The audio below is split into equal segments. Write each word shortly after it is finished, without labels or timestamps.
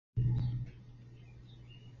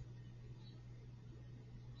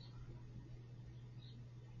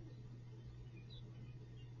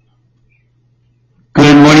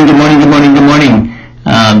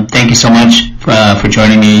you so much for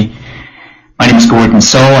joining me. My name is Gordon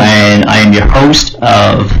So, and I am your host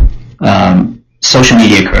of Social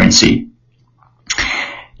Media Currency.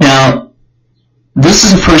 Now, this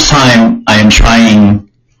is the first time I am trying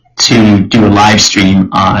to do a live stream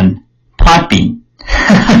on Podbean.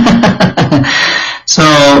 So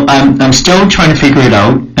I'm still trying to figure it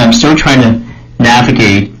out. I'm still trying to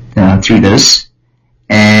navigate through this.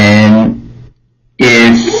 And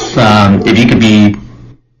if you could be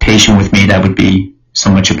patient with me, that would be so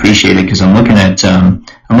much appreciated, because I'm looking at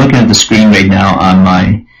the screen right now on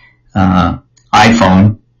my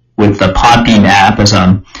iPhone with the Podbean app as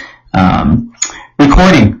I'm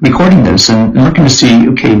recording this, and looking to see,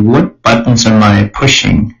 okay, what buttons am I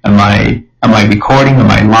pushing? Am I recording? Am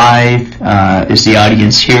I live? Is the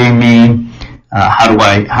audience hearing me? How do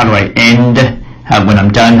I end? When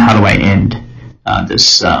I'm done, how do I end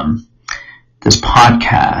this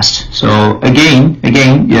podcast? So again,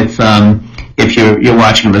 if you're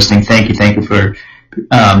watching and listening, thank you for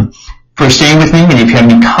staying with me. And if you have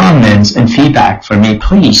any comments and feedback for me,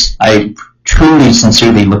 please, I truly,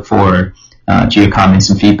 sincerely look forward to your comments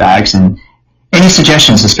and feedbacks, and any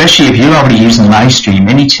suggestions, especially if you're already using Livestream.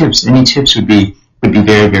 Any tips would be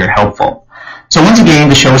very, very helpful. So once again,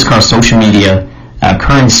 the show is called Social Media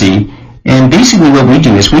Currency, and basically what we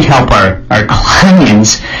do is we help our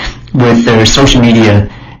clients with their social media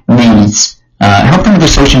needs, help them with their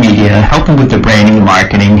social media, help them with their branding and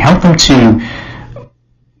marketing, help them to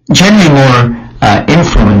generate more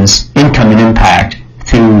influence, income, and impact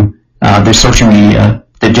through their social media,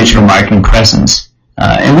 their digital marketing presence.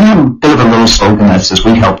 And we have a bit of a little slogan that says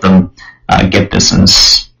we help them get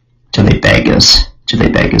business till they beg us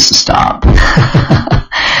to stop.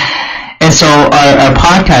 And so our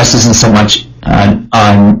podcast isn't so much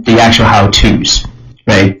on the actual how-tos,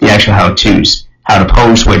 right? The actual how-tos, how to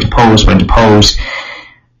post, where to post, when to post.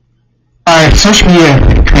 Our Social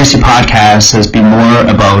Media Currency podcast has been more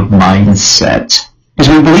about mindset, because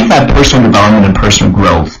we believe that personal development and personal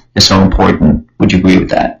growth is so important. Would you agree with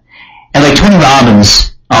that? And like Tony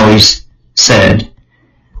Robbins always said,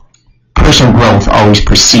 personal growth always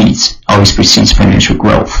precedes financial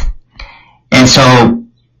growth. And so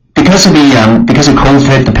because of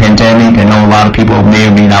COVID, the pandemic, I know a lot of people may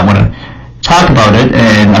or may not want to talk about it,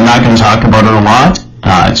 and I'm not going to talk about it a lot.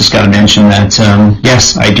 I just got to mention that,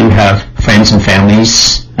 yes, I do have friends and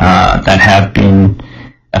families that have been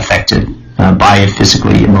affected by it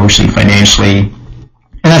physically, emotionally, financially.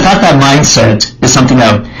 And I thought that mindset is something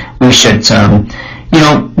that we should,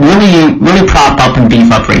 really prop up and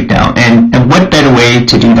beef up right now. And what better way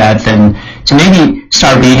to do that than to maybe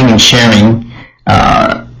start reading and sharing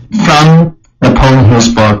from Napoleon Hill's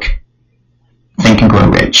book, Think and Grow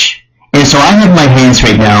Rich. And so I have my hands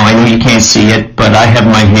right now, I know you can't see it, but I have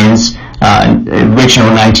my hands,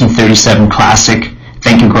 original 1937 classic,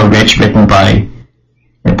 Think and Grow Rich, written by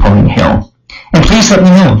Napoleon Hill. And please let me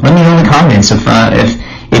know in the comments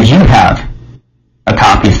if you have a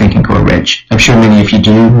copy of Think and Grow Rich. I'm sure many of you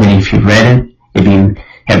do, many of you have read it. If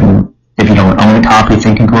you don't own a copy of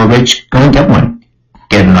Think and Grow Rich, go and get one.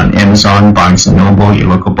 Get it on Amazon, Barnes & Noble, your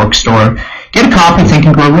local bookstore. Get a copy of Think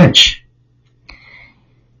and Grow Rich.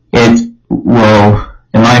 It will,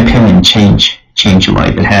 in my opinion, change your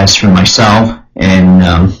life. It has for myself and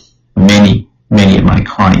many of my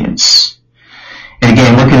clients. And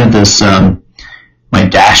again, looking at this, my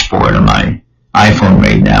dashboard on my iPhone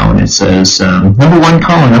right now, and it says number 1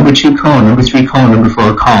 call, number 2 call, number 3 call, number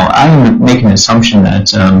 4 call. I'm making an assumption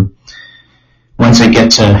that once I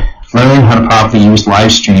get to learn how to properly use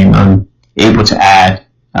Livestream, I'm able to add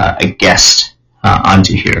a guest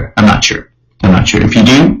onto here. I'm not sure. If you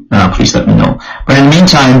do, please let me know. But in the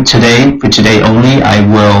meantime, for today only, I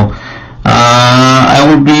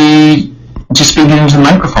will be just speaking into the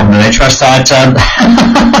microphone, and I trust that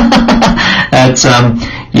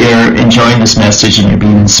you're enjoying this message and you're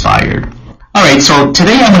being inspired. All right, so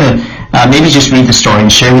today I'm going to maybe just read the story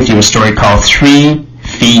and share with you a story called 3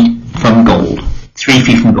 Feet from Gold. 3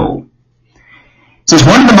 Feet from Gold. It says,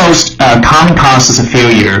 one of the most common causes of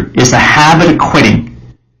failure is the habit of quitting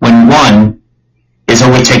when one is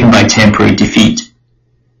overtaken by temporary defeat.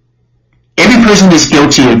 Every person is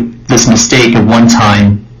guilty of this mistake at one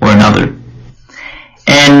time or another.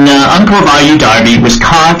 And Uncle of R.U. Darby was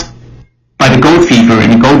caught by the gold fever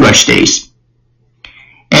in the gold rush days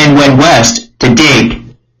and went west to dig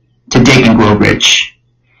and grow rich.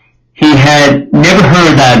 He had never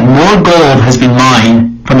heard that more gold has been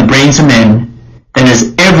mined from the brains of men than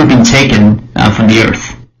has ever been taken from the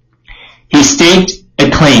earth. He staked a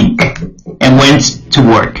claim and went to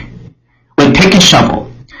work with pick and shovel.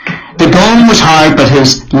 The going was hard, but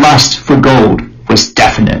his lust for gold was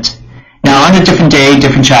definite. Now, on a different day,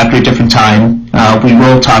 different chapter, different time, we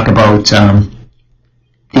will talk about the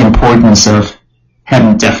importance of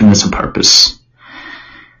having definiteness of purpose.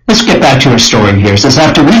 Let's get back to our story here. It says,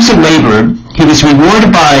 after weeks of labor, he was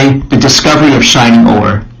rewarded by the discovery of shining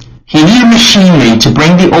ore. He needed machinery to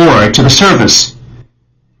bring the ore to the surface.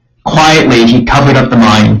 Quietly, he covered up the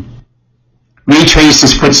mine, retraced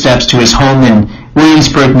his footsteps to his home in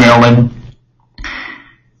Williamsburg, Maryland,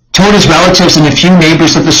 told his relatives and a few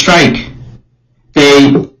neighbors of the strike.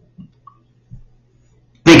 They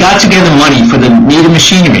got together money for the needed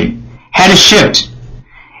machinery, had it shipped,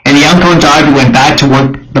 and the uncle and Darby went back to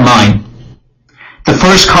work the mine. The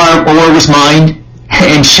first car of ore was mined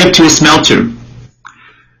and shipped to a smelter.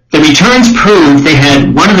 The returns proved they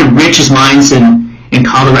had one of the richest mines in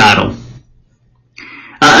Colorado.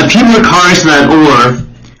 A few more cars of that ore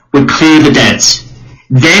would clear the debts.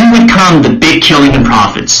 Then would come the big killing and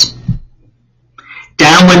profits.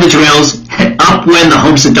 Down went the drills, up went the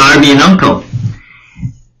hopes of Darby and Uncle.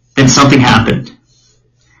 Then something happened.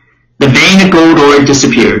 The vein of gold ore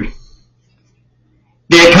disappeared.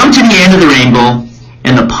 They had come to the end of the rainbow,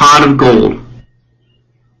 and the pot of gold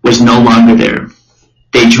was no longer there.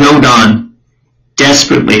 They drilled on,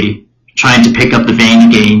 desperately trying to pick up the vein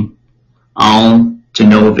again, all to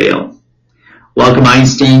no avail. Welcome,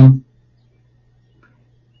 Einstein.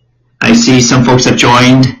 I see some folks have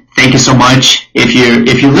joined. Thank you so much. If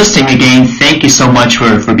you're listening again, thank you so much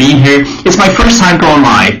for being here. It's my first time going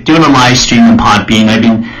live, doing a live stream on Podbean. I've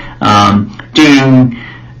been doing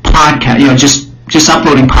podcast, just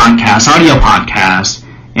uploading podcasts, audio podcasts,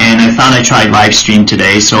 and I thought I'd try live stream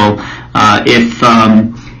today. So if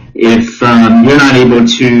you're not able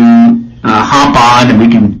to hop on and we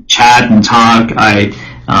can chat and talk, I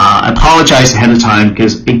apologize ahead of time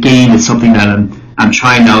because again, it's something that I'm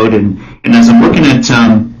trying out, and as I'm looking at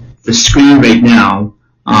the screen right now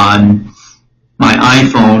on my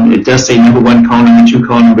iPhone, it does say number 1 cone, number 2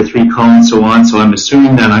 cone, number 3 cone, and so on. So I'm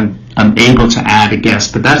assuming that I'm able to add a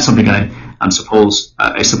guest, but that's something I suppose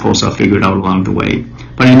I'll figure it out along the way.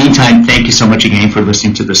 But in the meantime, thank you so much again for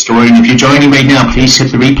listening to the story. And if you're joining right now, please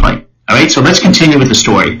hit the replay. All right, so let's continue with the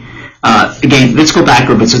story. Again, let's go back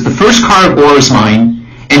a little bit. It says the first car of ore was mined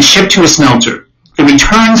and shipped to a smelter. The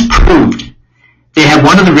returns proved they had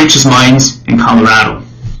one of the richest mines in Colorado.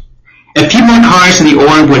 A few more cars of the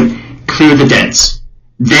ore would clear the debts.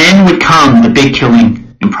 Then would come the big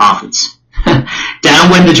killing and profits.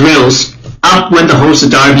 Down went the drills, up went the hosts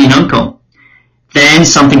of Darby and Uncle. Then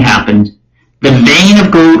something happened. The vein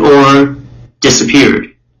of gold ore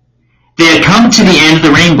disappeared. They had come to the end of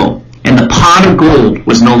the rainbow, and the pot of gold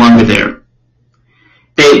was no longer there.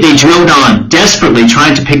 They drilled on, desperately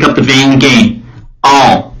trying to pick up the vein again,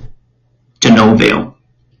 all to no avail.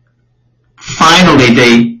 Finally,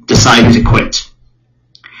 they decided to quit.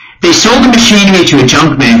 They sold the machinery to a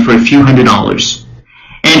junk man for a few $100s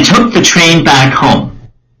and took the train back home.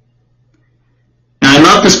 Now, I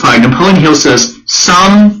love this part. Napoleon Hill says,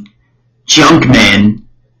 some junk men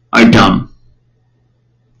are dumb.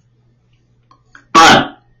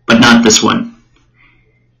 But not this one.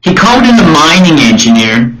 He called in the mining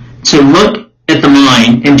engineer to look at the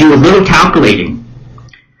mine and do a little calculating.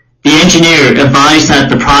 The engineer advised that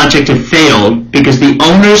the project had failed because the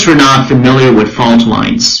owners were not familiar with fault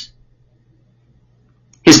lines.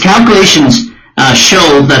 His calculations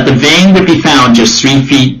showed that the vein would be found just 3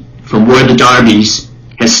 feet from where the Darbys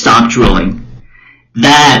had stopped drilling.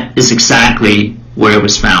 That is exactly where it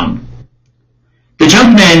was found. The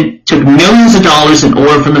junk man took millions of dollars in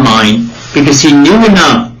ore from the mine because he knew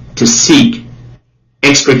enough to seek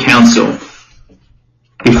expert counsel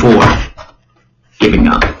before giving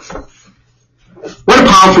up. What a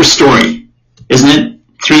powerful story, isn't it?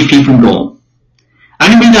 3 feet from gold.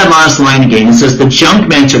 I'm going to read that last line again. It says, the junk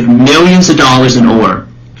man took millions of dollars in ore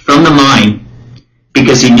from the mine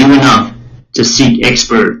because he knew enough to seek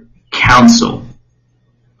expert counsel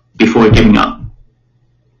before giving up.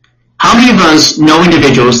 How many of us know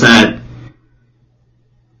individuals that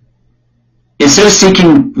instead of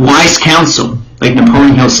seeking wise counsel, like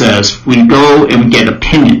Napoleon Hill says, we go and we get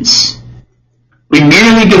opinions. We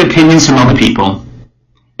merely get opinions from other people.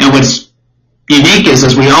 And what's unique is,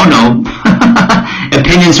 as we all know,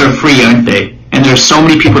 opinions are free, aren't they? And there are so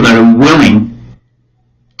many people that are willing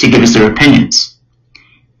to give us their opinions.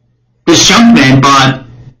 This junk man bought,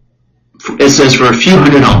 it says, for a few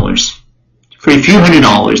 $100s. For a few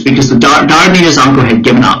 $100s, because the Darby and his uncle had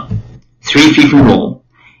given up 3 feet from gold.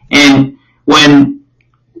 And when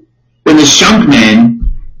this junk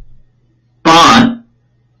man bought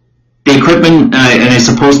the equipment, and I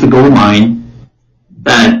suppose the gold mine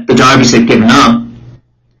that the Darbys had given up,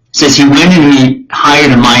 says he went and he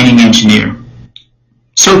hired a mining engineer.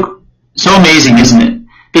 So amazing, isn't it?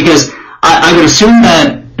 Because I would assume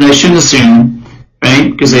that, and I shouldn't assume,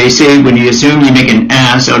 right? Because they say when you assume, you make an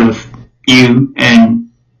ass out of you and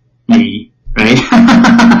me, right?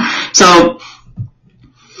 So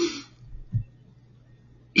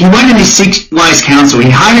he went and he seeks wise counsel. He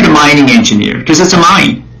hired a mining engineer because it's a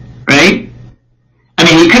mine, right? I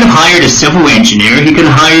mean, he could have hired a civil engineer. He could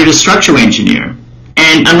have hired a structural engineer.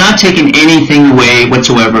 And I'm not taking anything away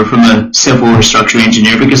whatsoever from a civil or structural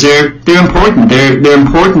engineer because they're important. They're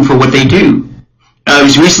important for what they do. I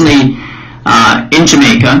was recently in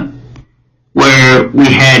Jamaica where we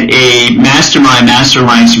had a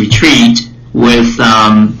masterminds retreat with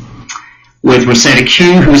Rosetta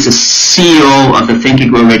Q, who's the CEO of the Think and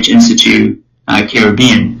Grow Rich Institute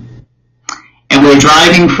Caribbean. And we were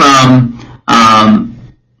driving from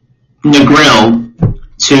Negril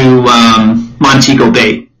to Montego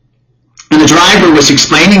Bay. And the driver was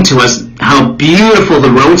explaining to us how beautiful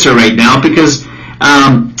the roads are right now because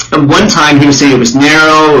at one time he was saying it was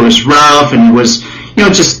narrow, it was rough, and it was,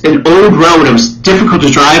 just an old road. It was difficult to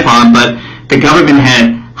drive on, but the government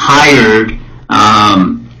had hired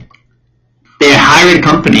a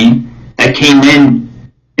company that came in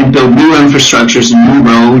and built new infrastructures and new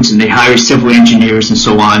roads, and they hired civil engineers and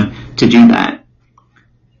so on to do that.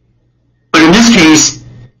 But in this case,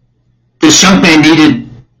 this young man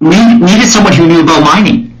needed someone who knew about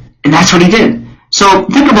mining, and that's what he did. So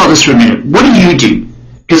think about this for a minute. What do you do?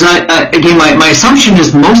 Because again, my assumption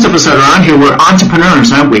is most of us that are on here, we're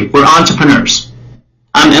entrepreneurs, aren't we? We're entrepreneurs.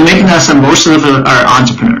 I'm making that assumption. Most of us are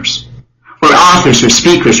entrepreneurs. We're authors, we're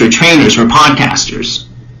speakers, we're trainers, we're podcasters.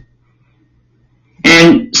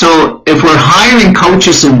 And so if we're hiring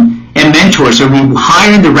coaches and mentors, are we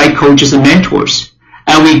hiring the right coaches and mentors?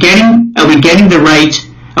 Are we getting the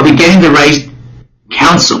right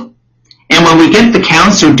counsel? And when we get the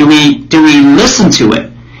counsel, do we listen to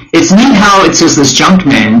it? It's neat how it says this junk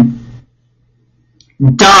man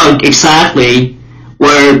dug exactly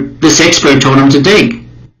where this expert told him to dig.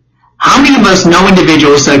 How many of us know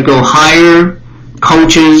individuals that go hire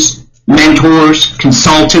coaches, mentors,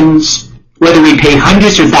 consultants, whether we pay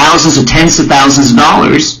hundreds or thousands or tens of thousands of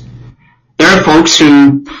dollars? There are folks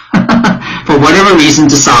who, for whatever reason,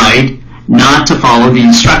 decide not to follow the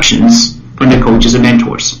instructions from the coaches and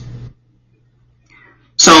mentors.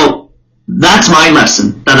 So that's my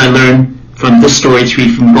lesson that I learned from this story, Three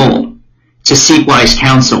from Gold, to seek wise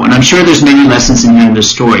counsel. And I'm sure there's many lessons in here in this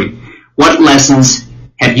story. What lessons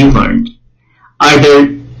have you learned? Or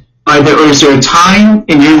is there a time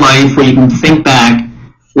in your life where you can think back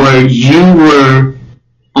where you were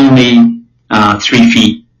only 3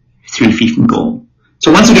 feet from goal?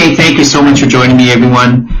 So once again, thank you so much for joining me,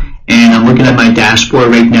 everyone. And I'm looking at my dashboard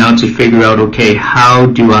right now to figure out, okay, how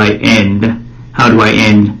do I end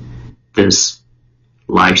this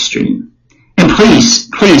live stream? And please,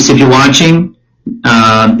 if you're watching,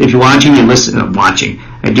 you're listening. Watching.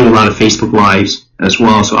 I do a lot of Facebook Lives as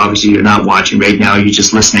well, so obviously you're not watching right now. You're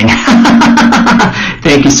just listening.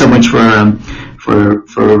 Thank you so much for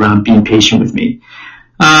being patient with me.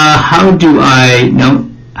 How do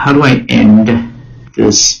I end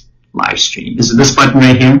this live stream? Is it this button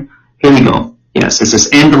right here? Here we go. Yes, it says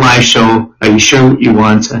end the live show. Are you sure you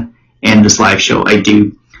want to end this live show? I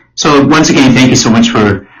do. So once again, thank you so much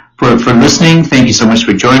for listening. Thank you so much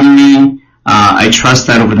for joining me. I trust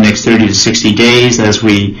that over the next 30 to 60 days, as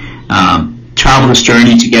we travel this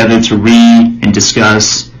journey together to read and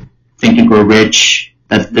discuss Think and Grow Rich,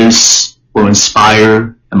 that this will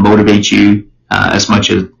inspire and motivate you as much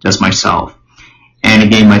as myself. And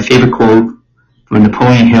again, my favorite quote from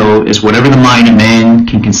Napoleon Hill is, whatever the mind of man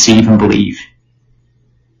can conceive and believe,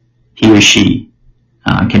 he or she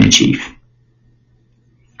can achieve.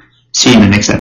 See you in the next episode.